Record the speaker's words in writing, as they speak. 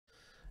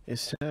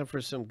It's time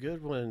for some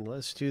Goodwin.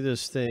 Let's do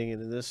this thing.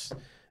 And in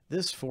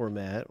this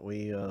format,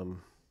 we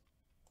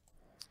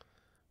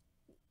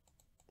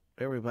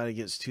everybody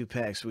gets 2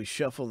 packs. We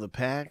shuffle the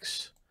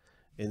packs,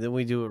 and then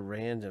we do a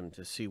random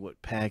to see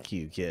what pack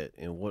you get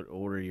and what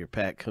order your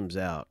pack comes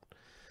out.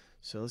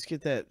 So let's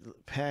get that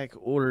pack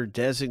order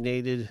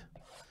designated.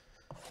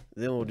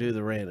 Then we'll do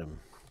the random.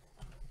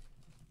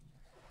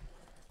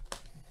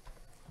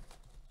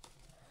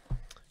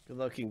 Good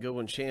luck in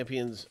Goodwin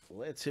champions.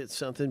 Let's hit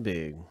something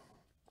big.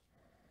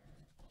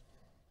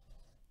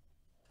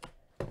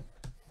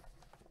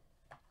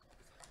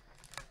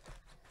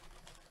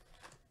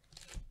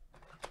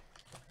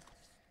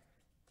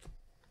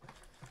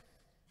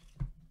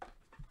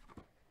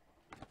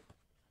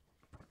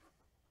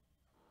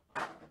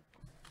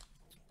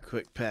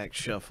 Quick pack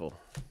shuffle.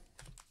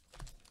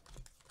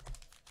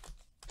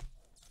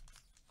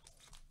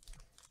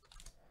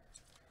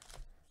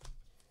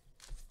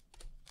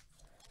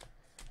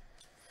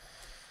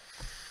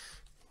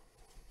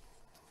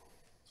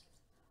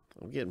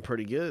 I'm getting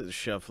pretty good at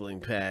shuffling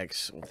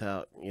packs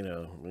without,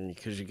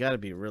 because you got to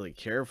be really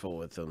careful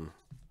with them.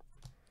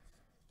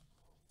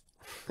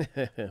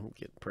 I'm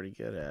getting pretty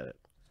good at it.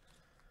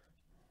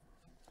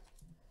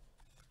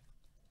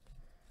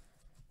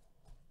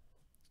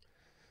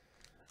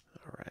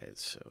 All right,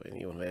 so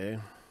anyway,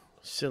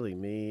 silly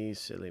me.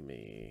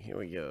 Here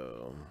we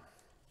go.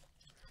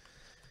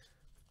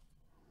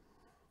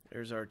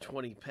 There's our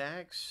 20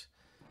 packs.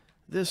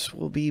 This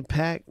will be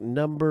pack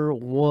number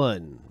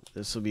 1.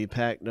 This will be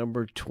pack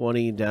number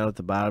 20 down at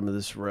the bottom of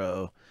this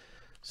row.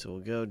 So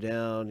we'll go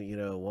down,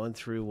 1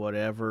 through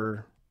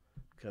whatever.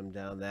 Come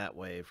down that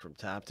way from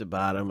top to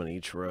bottom on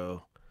each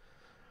row,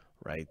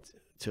 right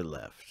to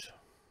left.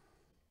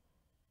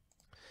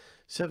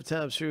 7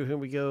 times through. Here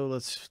we go.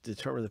 Let's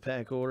determine the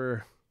pack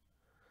order.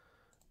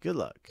 Good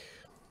luck.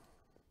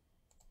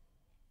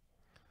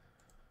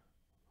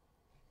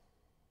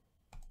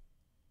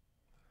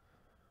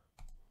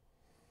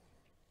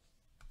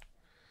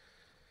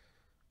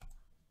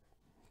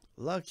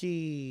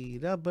 Lucky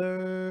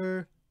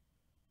number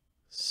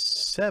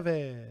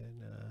 7.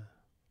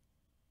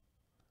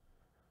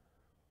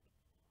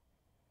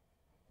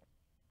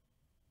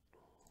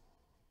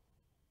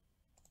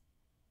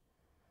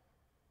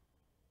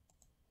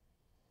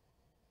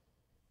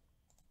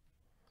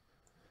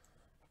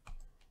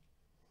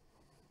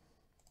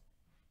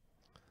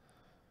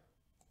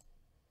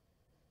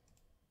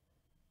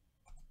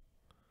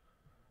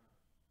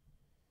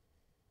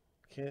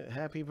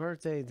 Happy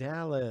birthday,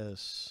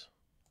 Dallas.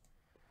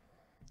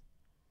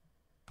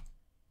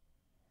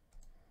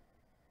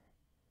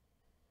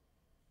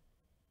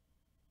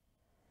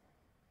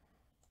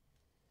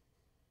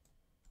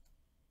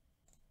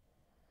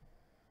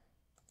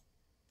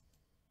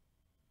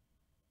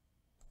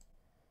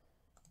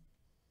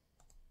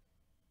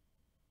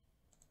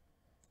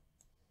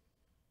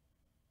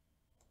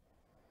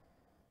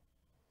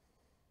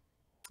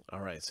 All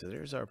right, so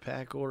there's our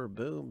pack order.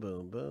 Boom,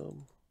 boom,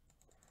 boom.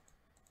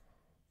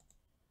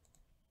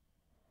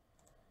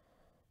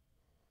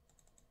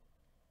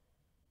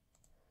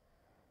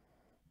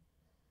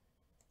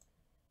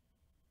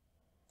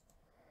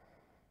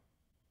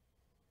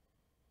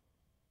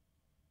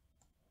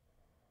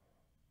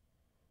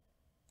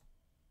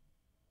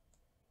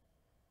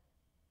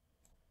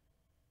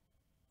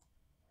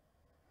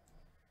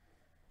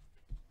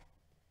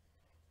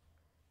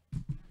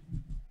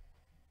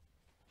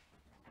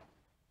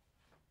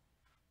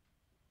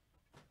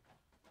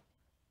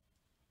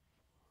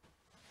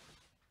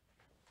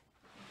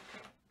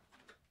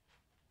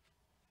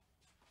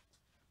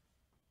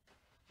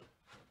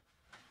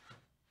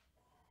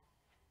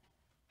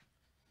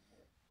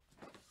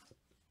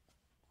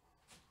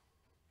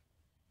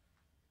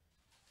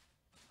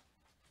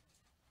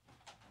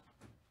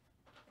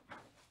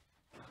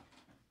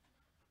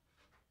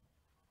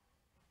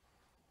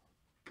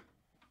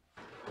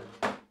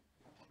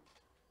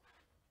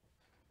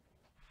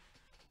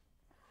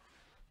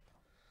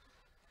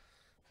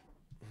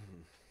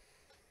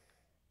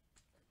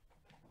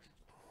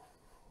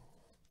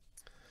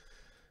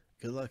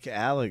 Good luck,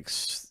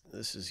 Alex.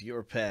 This is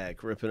your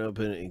pack. Ripping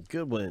open a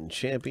Goodwin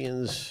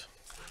champions.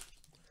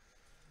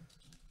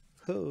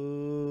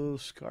 Oh,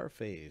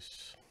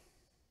 Scarface.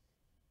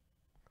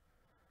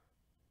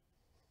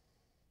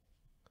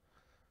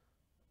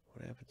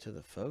 What happened to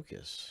the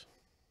focus?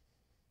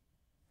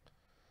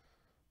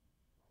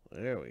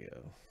 There we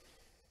go.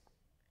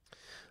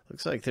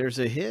 Looks like there's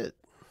a hit.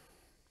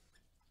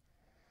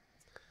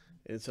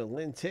 It's a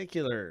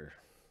lenticular.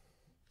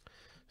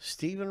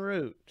 Stephen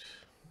Root.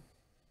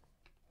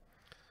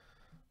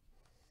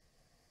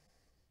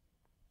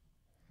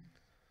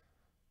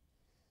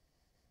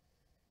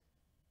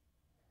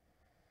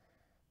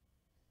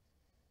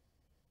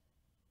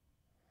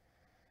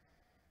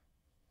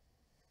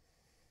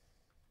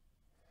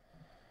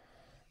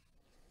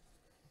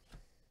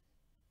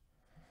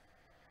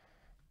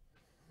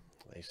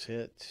 Nice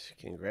hit.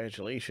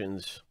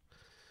 Congratulations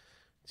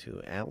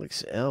to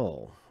Alex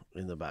L.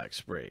 in the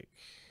box break.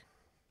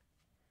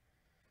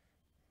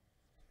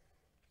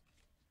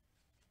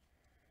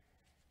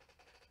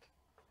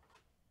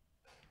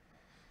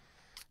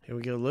 Here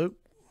we go, Luke.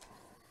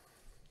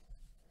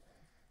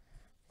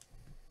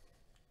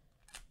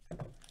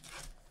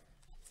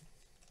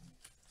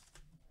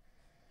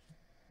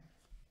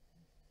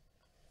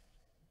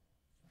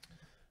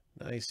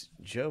 Nice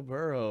Joe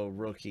Burrow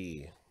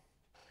rookie.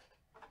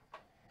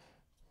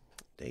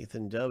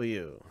 Nathan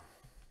W.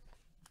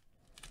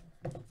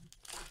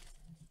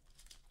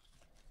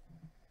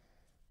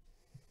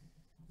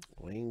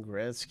 Wayne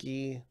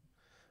Gretzky.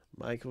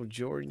 Michael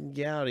Jordan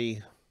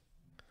Gowdy.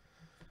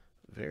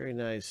 Very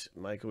nice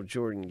Michael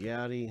Jordan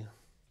Gowdy.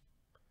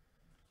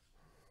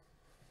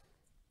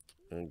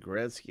 And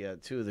Gretzky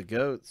got two of the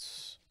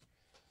GOATs.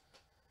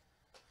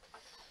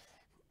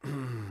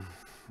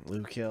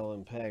 Luke L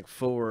in pack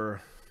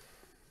 4.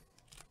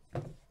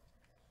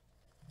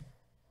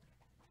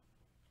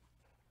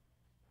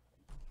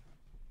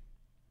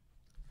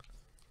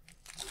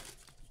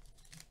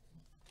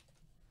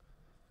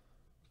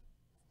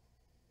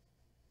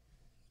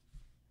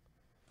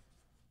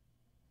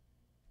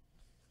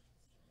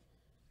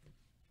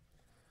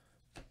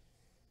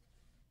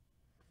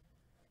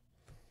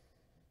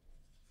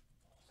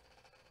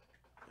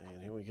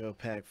 And here we go,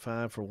 pack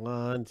 5 for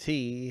Juan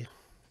T.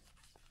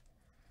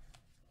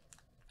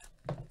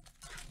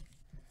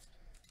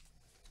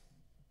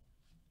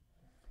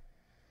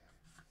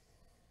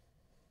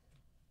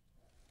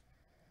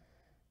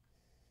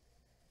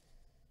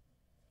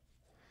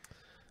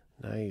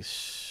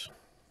 Nice.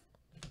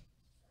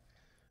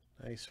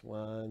 Nice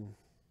one.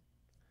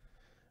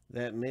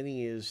 That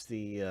mini is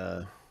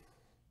the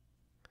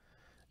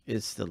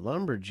it's the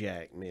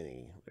Lumberjack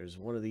mini. There's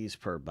one of these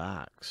per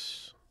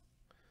box.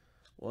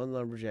 One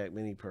Lumberjack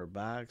mini per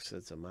box.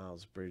 That's a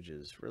Miles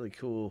Bridges. Really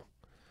cool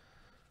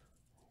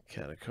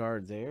kind of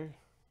card there.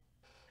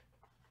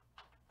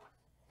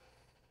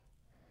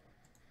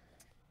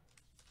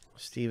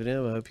 Stephen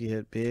M., I hope you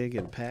hit big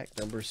in pack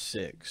number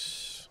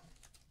 6.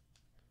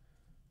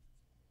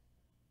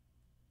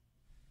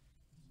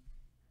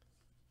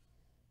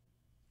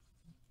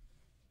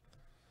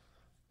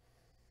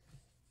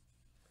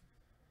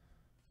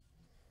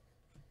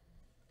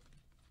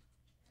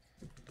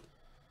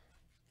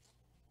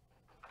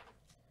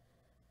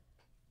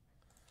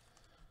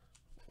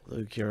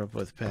 Luke, you're up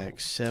with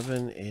pack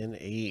 7 and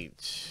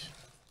 8.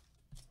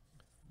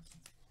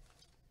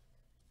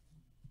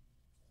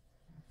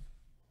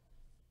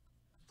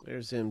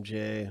 There's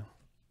MJ.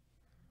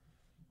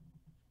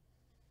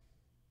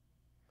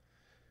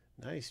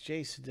 Nice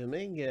Jason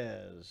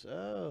Dominguez.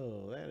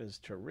 Oh, that is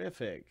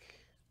terrific.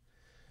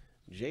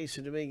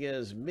 Jason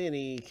Dominguez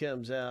mini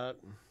comes out.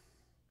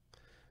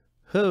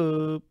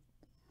 Hoop.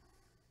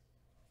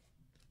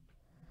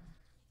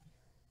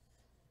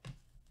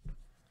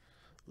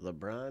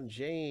 LeBron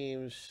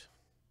James.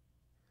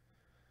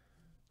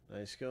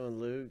 Nice going,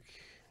 Luke.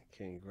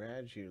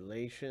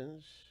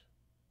 Congratulations.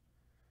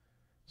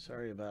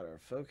 Sorry about our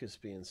focus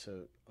being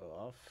so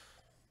off.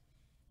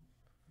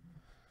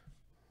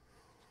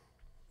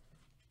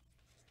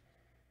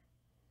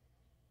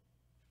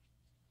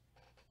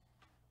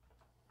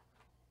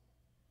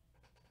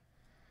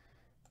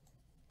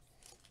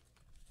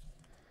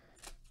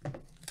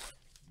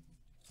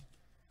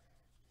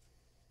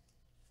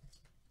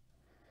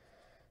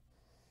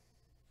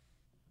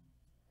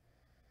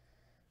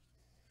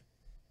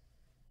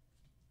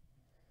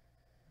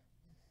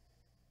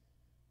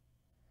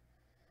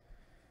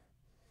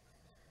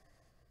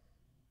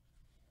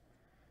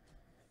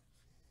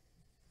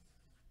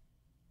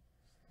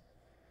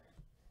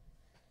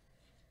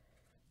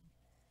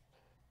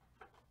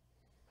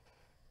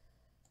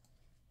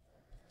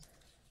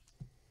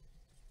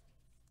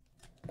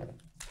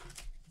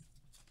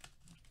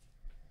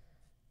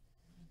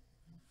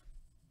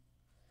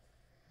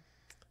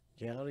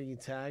 Gowdy,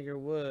 Tiger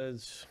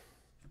Woods.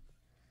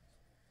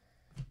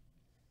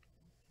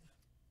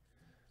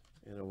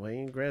 And a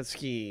Wayne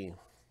Gretzky.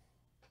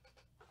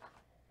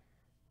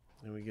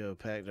 There we go.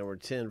 Pack number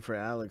 10 for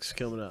Alex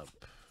coming up.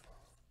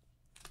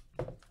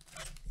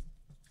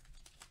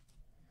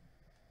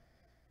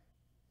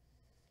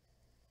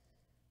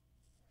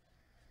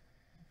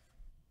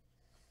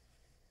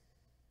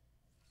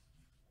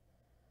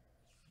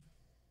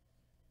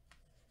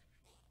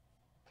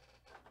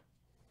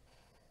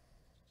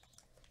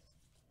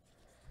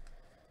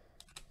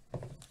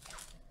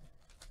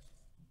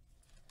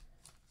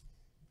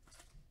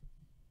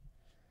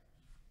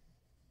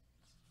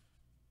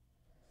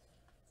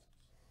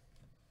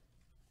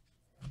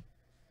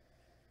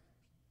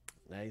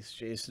 Nice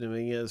Jason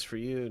Dominguez for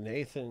you,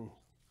 Nathan,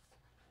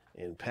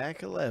 in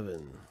pack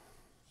 11.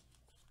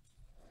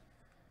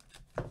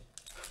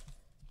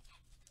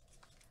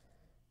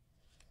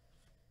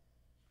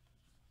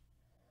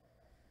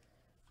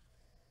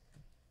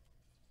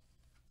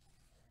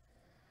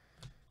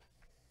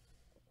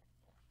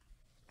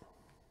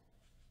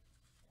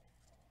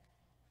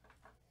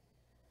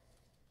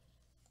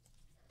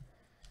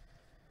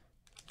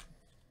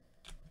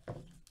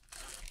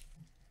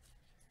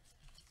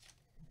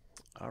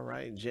 All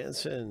right,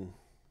 Jensen.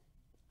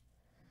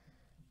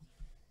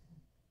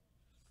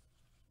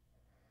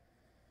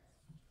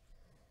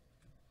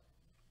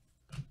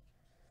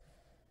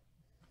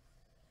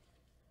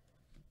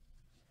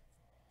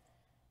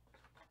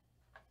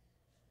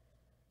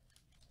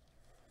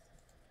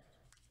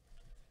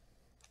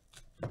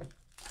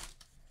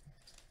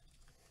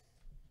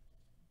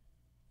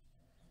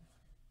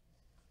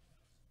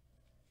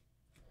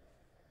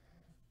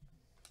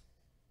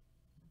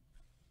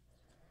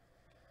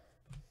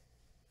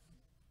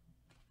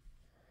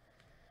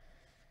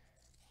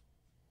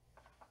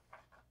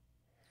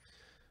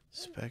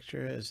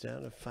 Spectra is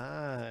down to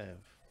 5.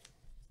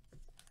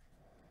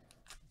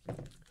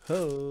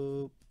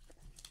 Hope.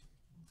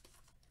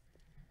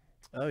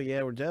 Oh,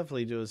 yeah, we're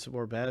definitely doing some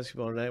more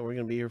basketball tonight. We're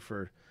going to be here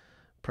for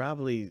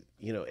probably,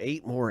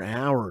 8 more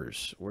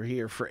hours. We're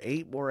here for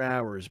 8 more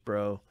hours,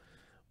 bro.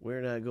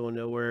 We're not going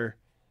nowhere.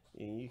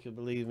 You can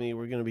believe me,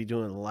 we're going to be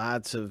doing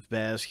lots of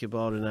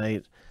basketball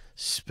tonight.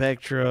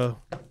 Spectra,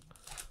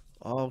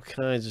 all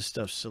kinds of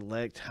stuff.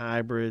 Select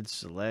hybrid,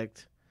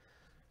 select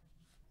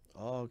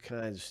all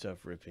kinds of stuff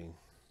ripping.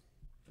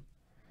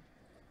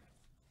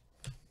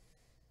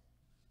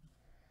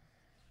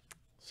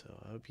 So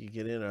I hope you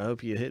get in. I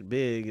hope you hit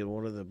big in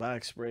one of the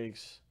box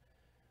breaks.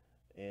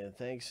 And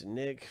thanks,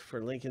 Nick,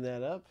 for linking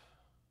that up.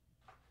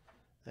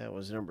 That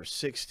was number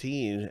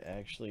 16,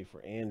 actually,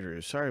 for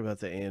Andrew. Sorry about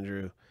that,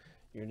 Andrew.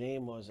 Your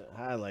name wasn't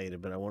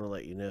highlighted, but I want to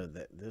let you know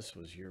that this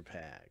was your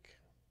pack.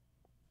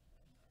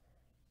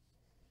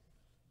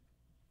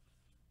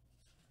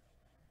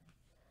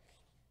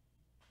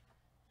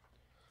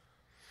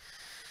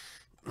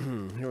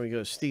 Here we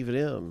go, Stephen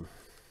M.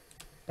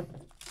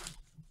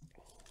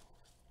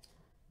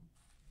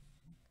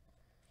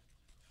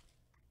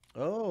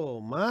 Oh,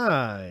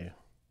 my.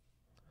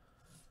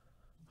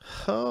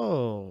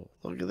 Oh,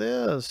 look at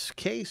this.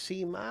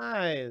 Casey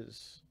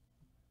Mize.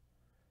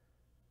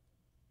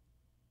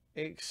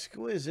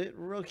 Exquisite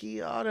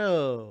rookie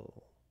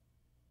auto.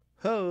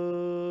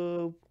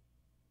 Hope.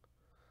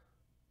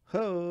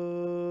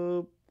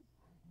 Hope.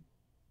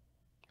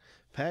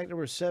 Pack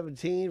number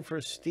 17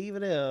 for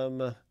Stephen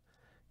M.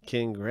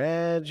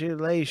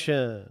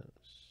 Congratulations.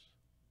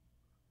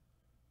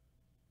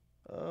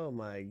 Oh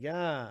my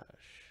gosh.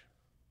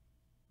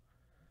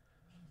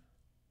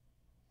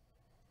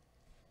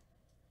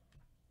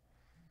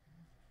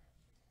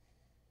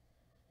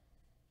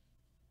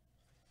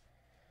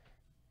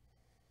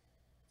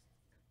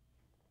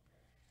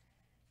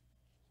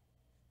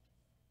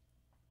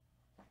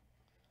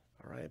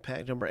 All right,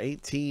 pack number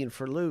 18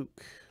 for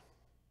Luke.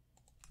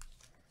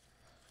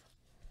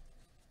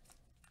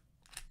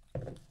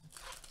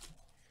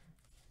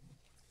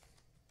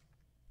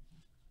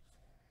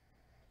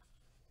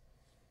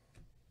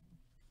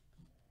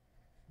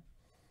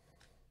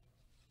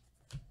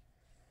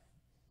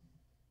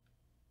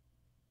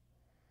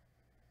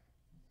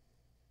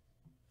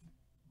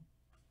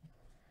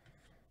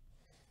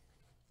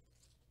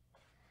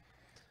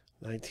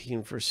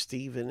 $19 for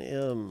Stephen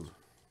M.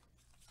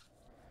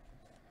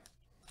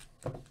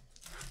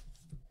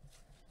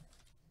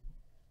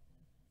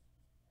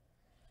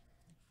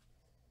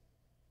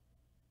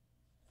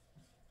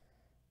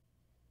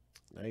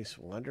 Nice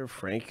Wander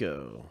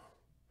Franco.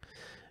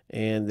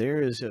 And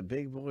there is a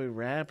big boy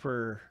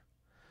wrapper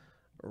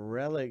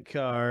relic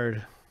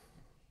card.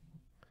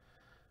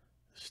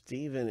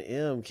 Stephen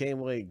M. came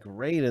away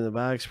great in the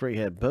box break.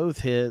 Had both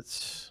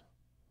hits.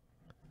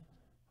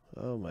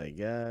 Oh my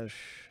gosh.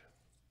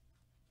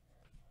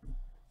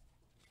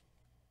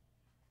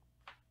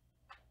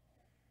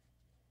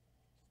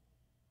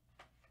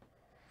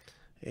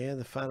 And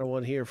the final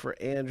one here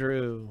for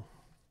Andrew.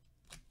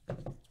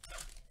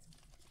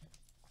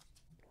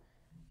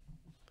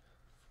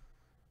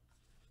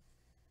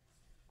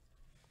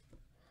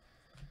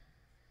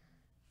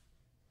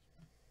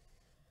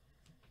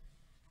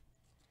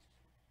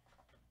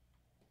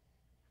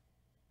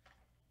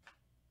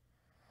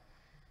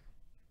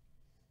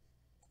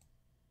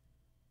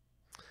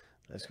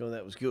 Let's go.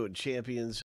 That was good. Champions.